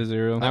sorry. giving it a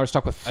 0. Now we're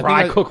stuck with I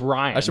Fry think Cook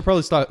Ryan. I should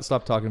probably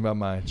stop talking about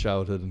my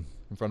childhood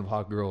in front of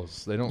hot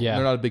girls. They're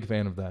not a big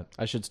fan of that.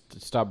 I should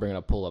stop bringing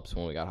up pull-ups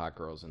when we got hot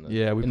girls in the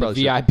Yeah, we in the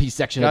probably should. VIP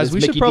section. Guys, of we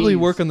this should Mickey probably D's.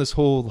 work on this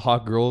whole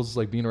hot girls,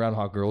 like being around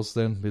hot girls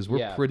thing, because we're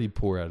Yeah. pretty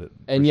poor at it.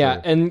 And for yeah,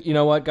 sure. and you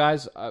know what,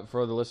 guys?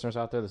 For the listeners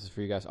out there, this is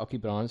for you guys. I'll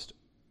keep it honest.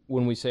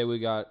 When we say we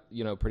got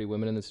pretty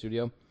women in the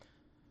studio,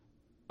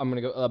 I'm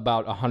gonna go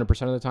about 100%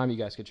 of the time. You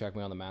guys could check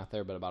me on the math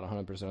there, but about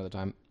 100% of the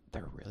time,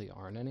 there really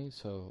aren't any.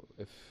 So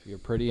if you're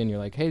pretty and you're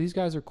like, hey, these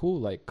guys are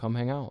cool, like come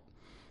hang out.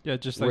 Yeah,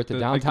 just We're like at the the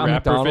downtown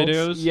rapper McDonald's.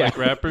 videos. Yeah. Like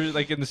rappers,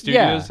 like in the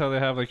studios, how they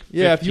have like 15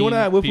 yeah, if you want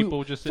to, if people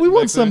we, just if we sitting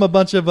want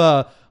back there. a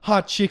bunch of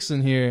hot chicks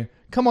in here,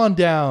 come on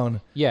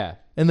down, Yeah,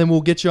 and then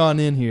we'll get you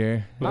on in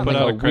here. We'll not put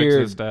like out a a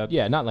weird, Craigslist ad.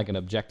 yeah, not like an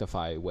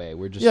objectify way.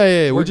 We're just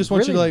Yeah. We we're just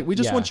want you to really- like. We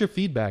just yeah. want your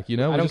feedback. You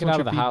know. I We don't just get want out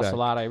of your the house feedback. a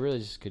lot. I really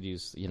just could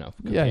use Yeah, you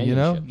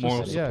know. companionship. Moral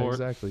Just, Yeah, support.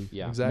 exactly.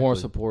 yeah, exactly. more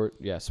support.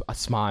 Yes, a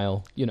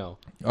smile.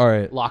 All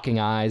right. Locking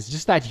eyes,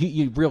 just that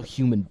real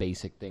human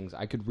basic things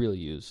I could really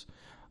use.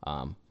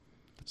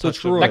 So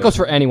Troy, That goes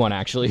for anyone,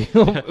 actually. If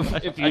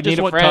you I need just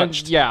a want friend,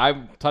 touched. yeah,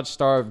 I'm touch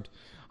starved.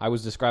 I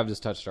was described as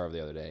touch starved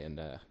the other day, and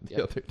the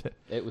yeah, other day.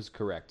 it was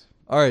correct.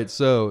 All right.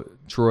 So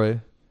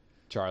Troy,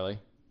 Charlie,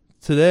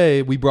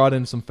 today we brought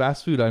in some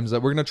fast food items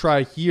that we're gonna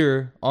try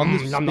here on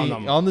the nom, nom,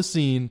 nom. on the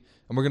scene,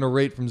 and we're gonna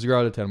rate from 0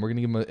 out of 10. We're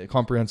gonna give them a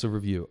comprehensive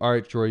review. All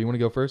right, Troy, you want to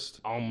go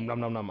first? nom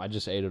nom nom. I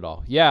just ate it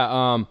all.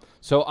 Yeah.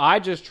 So I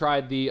just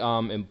tried the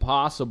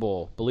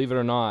Impossible. Believe it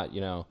or not,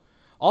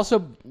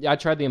 Also, I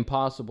tried the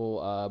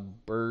Impossible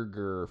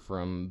burger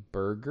from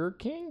Burger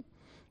King.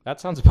 That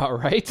sounds about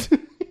right.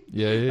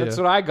 Yeah. That's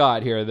what I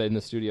got here in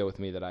the studio with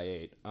me that I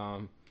ate.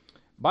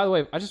 By the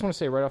way, I just want to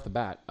say right off the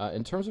bat,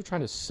 in terms of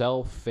trying to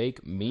sell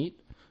fake meat,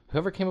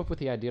 whoever came up with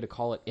the idea to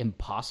call it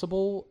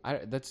Impossible,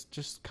 that's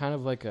just kind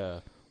of like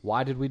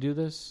why did we do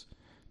this?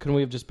 Couldn't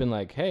we have just been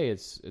like, hey,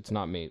 it's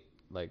not meat?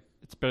 Like,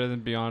 It's better than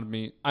Beyond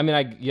Meat. I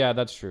mean, yeah,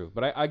 that's true.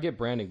 But I get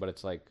branding, but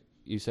it's like,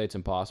 you say it's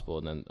impossible,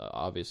 and then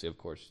obviously, of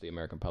course, the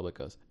American public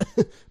goes,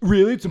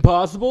 really? It's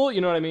impossible? You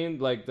know what I mean?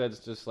 Like, that's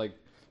just like,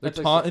 That's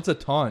like Taunt. It's a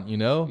taunt, you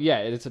know. yeah,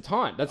 it's a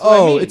taunt. That's what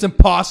I mean. It's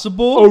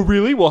impossible. Oh,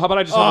 really? Well, how about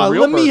I just have a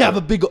real let me burger? have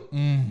a big.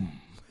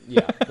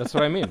 Yeah, that's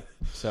what I mean.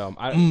 So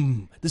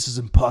This is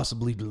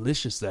impossibly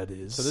delicious. That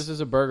is. So this is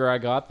a burger I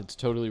got that's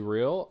totally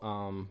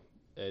real.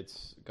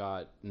 It's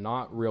got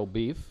not real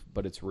beef,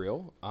 but it's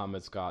real.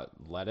 It's got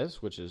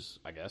lettuce, which is,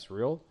 I guess,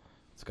 real.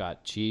 It's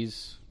got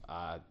cheese,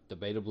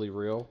 debatably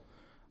real.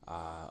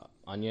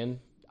 Onion.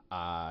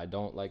 I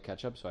don't like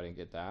ketchup, so I didn't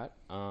get that.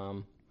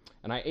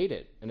 And I ate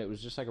it, and it was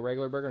just like a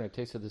regular burger, and it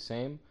tasted the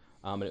same.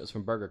 And it was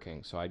from Burger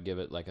King, so I'd give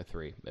it like a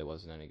 3. It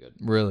wasn't any good.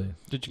 Really?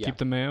 Did you Yeah. keep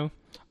the mayo?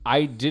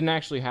 I didn't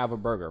actually have a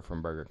burger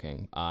from Burger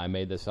King. I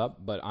made this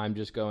up, but I'm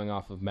just going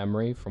off of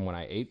memory from when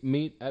I ate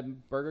meat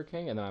at Burger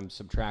King, and then I'm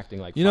subtracting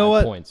like You know 5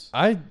 what? points.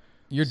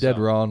 You're dead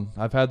So- wrong.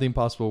 I've had the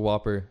Impossible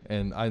Whopper,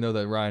 and I know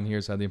that Ryan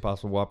here's had the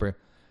Impossible Whopper,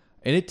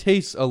 and it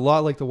tastes a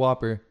lot like the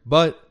Whopper,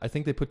 but I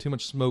think they put too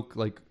much smoke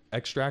like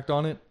extract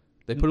on it.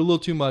 They put a little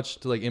too much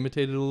to like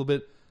imitate it a little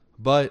bit,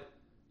 but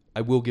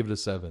I will give it a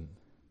 7.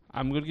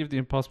 I'm going to give the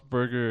Impossible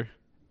Burger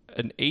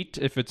an 8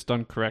 if it's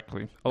done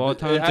correctly. A lot of It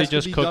times has they to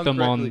just be cook done them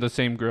correctly. on the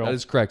same grill. That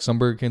is correct. Some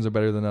Burger Kings are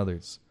better than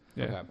others.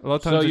 Yeah. Okay. A lot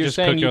of So times they you're just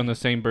saying cook it you- on the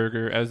same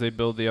burger as they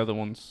build the other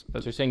ones. So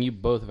you're saying you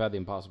both have had the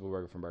Impossible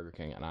Burger from Burger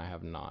King, and I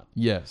have not.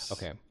 Yes.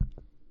 Okay.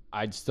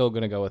 I'm still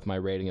going to go with my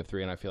rating of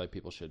 3, and I feel like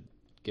people should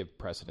give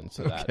precedence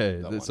to that. Okay,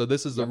 that one. so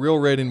this is the real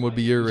rating would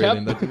be your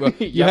Yep. rating. Well,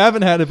 you Yep.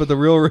 haven't had it, but the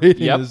real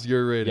rating Yep. is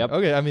your rating. Yep.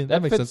 Okay, I mean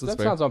that makes fits- sense. That's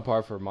That fair. sounds on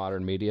par for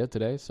modern media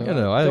today. So You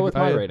know, I'll go I- with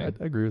my I- rating.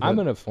 I agree with I'm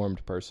that. an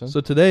informed person.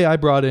 So today I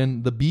brought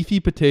in the beefy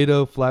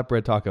potato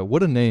flatbread taco.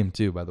 What a name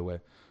too, by the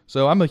way.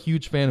 So I'm a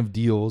huge fan of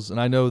deals, and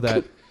I know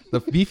that the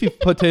beefy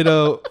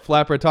potato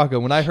flatbread taco.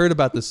 When I heard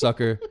about this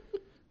sucker,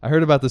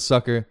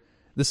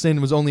 this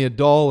thing was only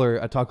 $1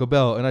 at Taco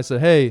Bell, and I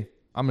said, "Hey,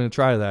 I'm gonna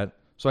try that."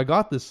 So I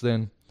got this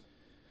thing,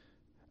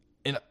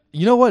 and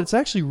you know what? It's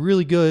actually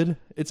really good.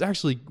 It's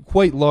actually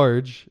quite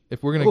large.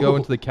 If we're gonna go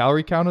into the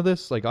calorie count of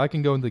this, like I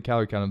can go into the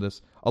calorie count of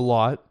this a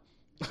lot.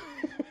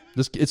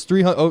 It's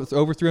 300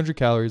 over 300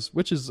 calories,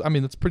 which is, I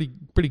mean, that's pretty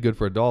good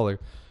for $1.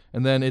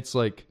 And then it's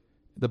like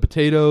the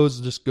potatoes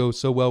just go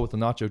so well with the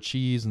nacho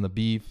cheese and the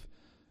beef.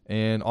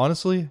 And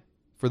honestly,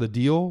 for the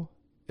deal,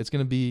 it's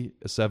gonna be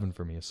a 7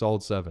 for me, a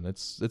solid 7.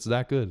 It's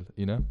that good,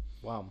 you know.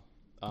 Wow.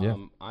 Yeah.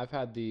 I've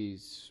had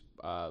these.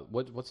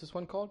 What's this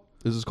one called?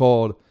 This is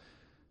called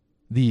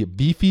the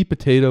beefy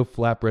potato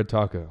flatbread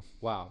taco.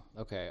 Wow.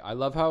 Okay. I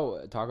love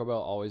how Taco Bell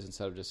always,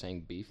 instead of just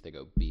saying beef, they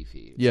go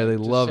beefy. It's Yeah, like, they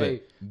just love say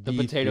it. The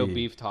potato Beefy.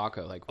 beef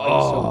taco. Like, why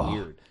is it so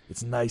weird?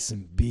 It's nice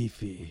and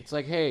beefy. It's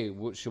like, hey,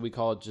 should we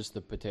call it just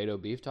the potato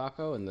beef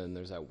taco? And then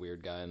there's that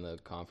weird guy in the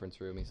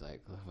conference room. He's like,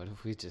 what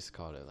if we just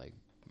called it like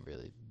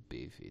really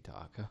beefy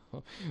taco?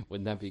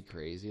 Wouldn't that be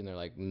crazy? And they're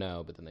like,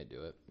 no, but then they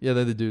do it. Yeah,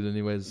 they do it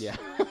anyways. Yeah.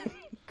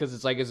 Because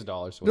it's like, it's $1.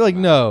 So They're like,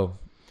 what's the matter? no,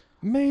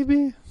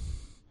 maybe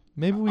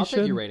we I'll should.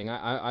 take your rating.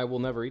 I will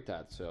never eat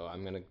that, so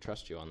I'm going to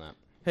trust you on that.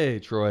 Hey,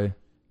 Troy,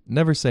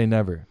 never say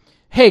never.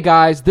 Hey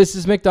guys, this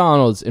is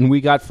McDonald's, and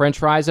we got French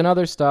fries and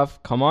other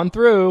stuff. Come on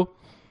through.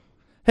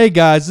 Hey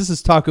guys, this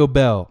is Taco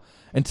Bell,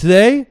 and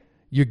today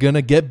you're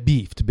gonna get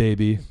beefed,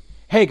 baby.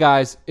 Hey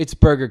guys, it's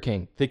Burger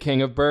King, the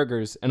king of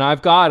burgers, and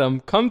I've got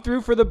them. Come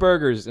through for the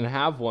burgers and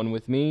have one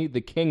with me,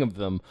 the king of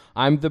them.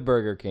 I'm the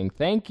Burger King.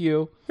 Thank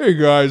you. Hey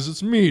guys,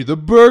 it's me, the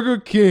Burger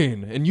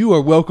King, and you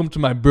are welcome to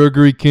my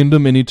burgery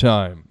kingdom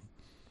anytime.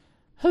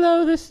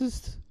 Hello, this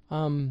is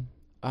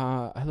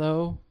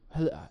hello.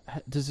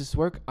 Does this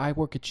work? I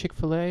work at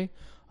Chick-fil-A.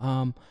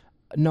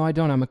 No, I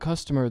don't. I'm a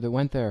customer that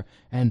went there.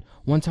 And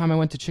one time I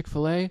went to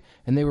Chick-fil-A,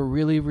 and they were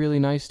really, really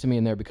nice to me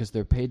in there because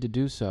they're paid to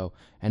do so.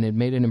 And it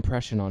made an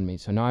impression on me.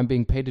 So now I'm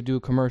being paid to do a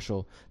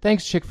commercial.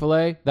 Thanks,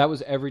 Chick-fil-A. That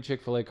was every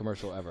Chick-fil-A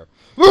commercial ever.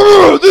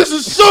 This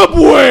is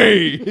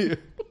Subway!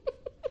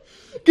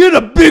 Get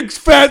a big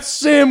fat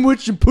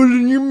sandwich and put it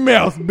in your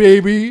mouth,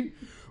 baby!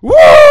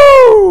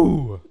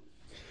 Woo!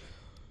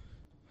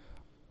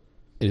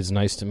 It is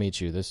nice to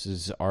meet you. This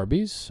is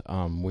Arby's.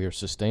 We are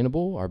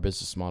sustainable. Our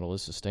business model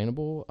is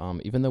sustainable.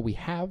 Even though we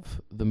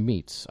have the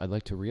meats, I'd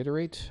like to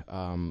reiterate,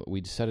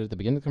 we said it at the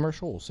beginning of the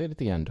commercial. We'll say it at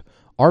the end.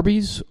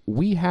 Arby's,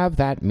 we have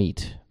that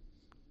meat.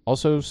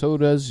 Also, so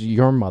does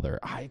your mother.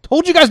 I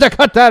told you guys to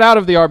cut that out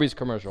of the Arby's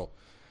commercial.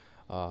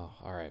 All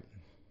right.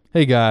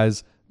 Hey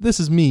guys, this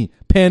is me,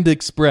 Panda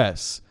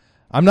Express.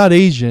 I'm not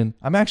Asian,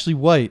 I'm actually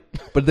white,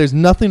 but there's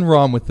nothing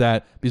wrong with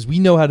that because we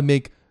know how to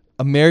make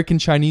American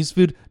Chinese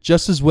food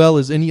just as well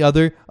as any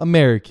other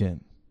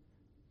American.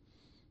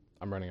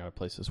 I'm running out of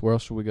places. Where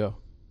else should we go?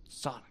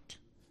 Sonic.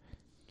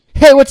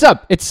 Hey, what's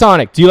up? It's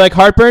Sonic. Do you like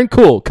heartburn?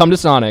 Cool. Come to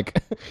Sonic.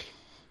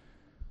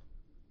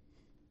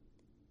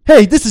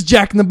 Hey, this is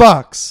Jack in the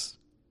Box.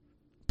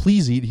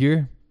 Please eat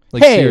here.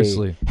 Like, hey,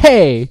 seriously.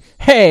 Hey,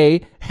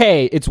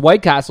 it's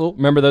White Castle.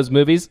 Remember those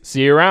movies?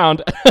 See you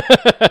around.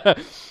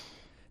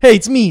 Hey,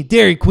 it's me,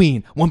 Dairy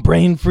Queen. Want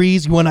brain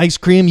freeze? You want ice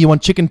cream? You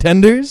want chicken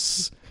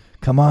tenders?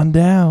 Come on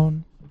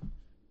down.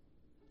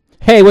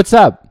 Hey, what's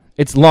up?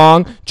 It's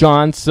Long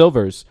John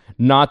Silver's.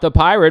 not the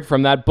pirate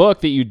from that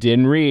book that you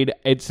didn't read.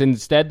 It's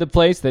instead the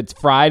place that's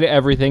fried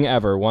everything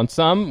ever. Want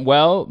some?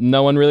 Well,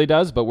 no one really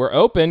does, but we're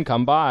open.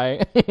 Come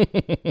by.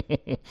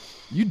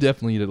 You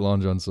definitely eat at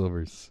Long John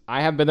Silver's.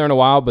 I haven't been there in a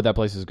while, but that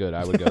place is good.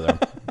 I would go there.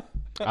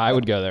 I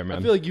would go there, man.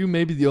 I feel like you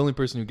may be the only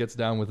person who gets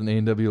down with an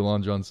A&W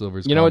Long John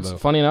Silver's You know, combo.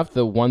 it's funny enough.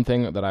 The one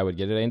thing that I would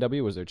get at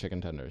A&W was their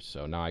chicken tenders.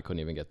 So now I couldn't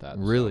even get that.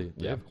 Really? So,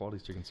 They yeah. have quality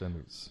chicken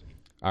tenders.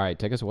 All right,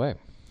 take us away.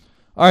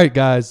 All right,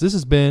 guys. This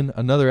has been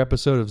another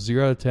episode of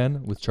 0 out of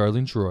 10 with Charlie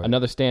and Troy.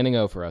 Another standing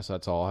O for us.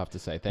 That's all I have to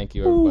say. Thank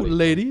you, Ooh, everybody.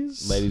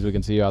 ladies. Ladies, we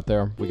can see you out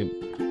there. We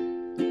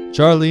can.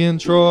 Charlie and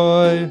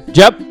Troy.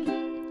 Jep.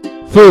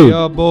 Food.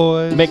 Y'all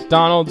boys.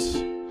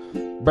 McDonald's,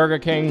 Burger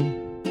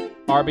King,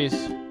 Arby's,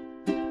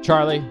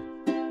 Charlie,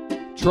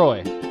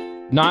 Troy.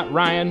 Not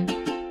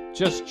Ryan,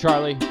 just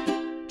Charlie,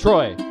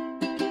 Troy.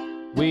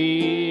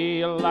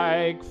 We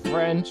like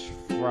French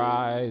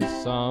fries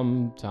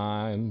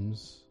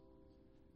sometimes.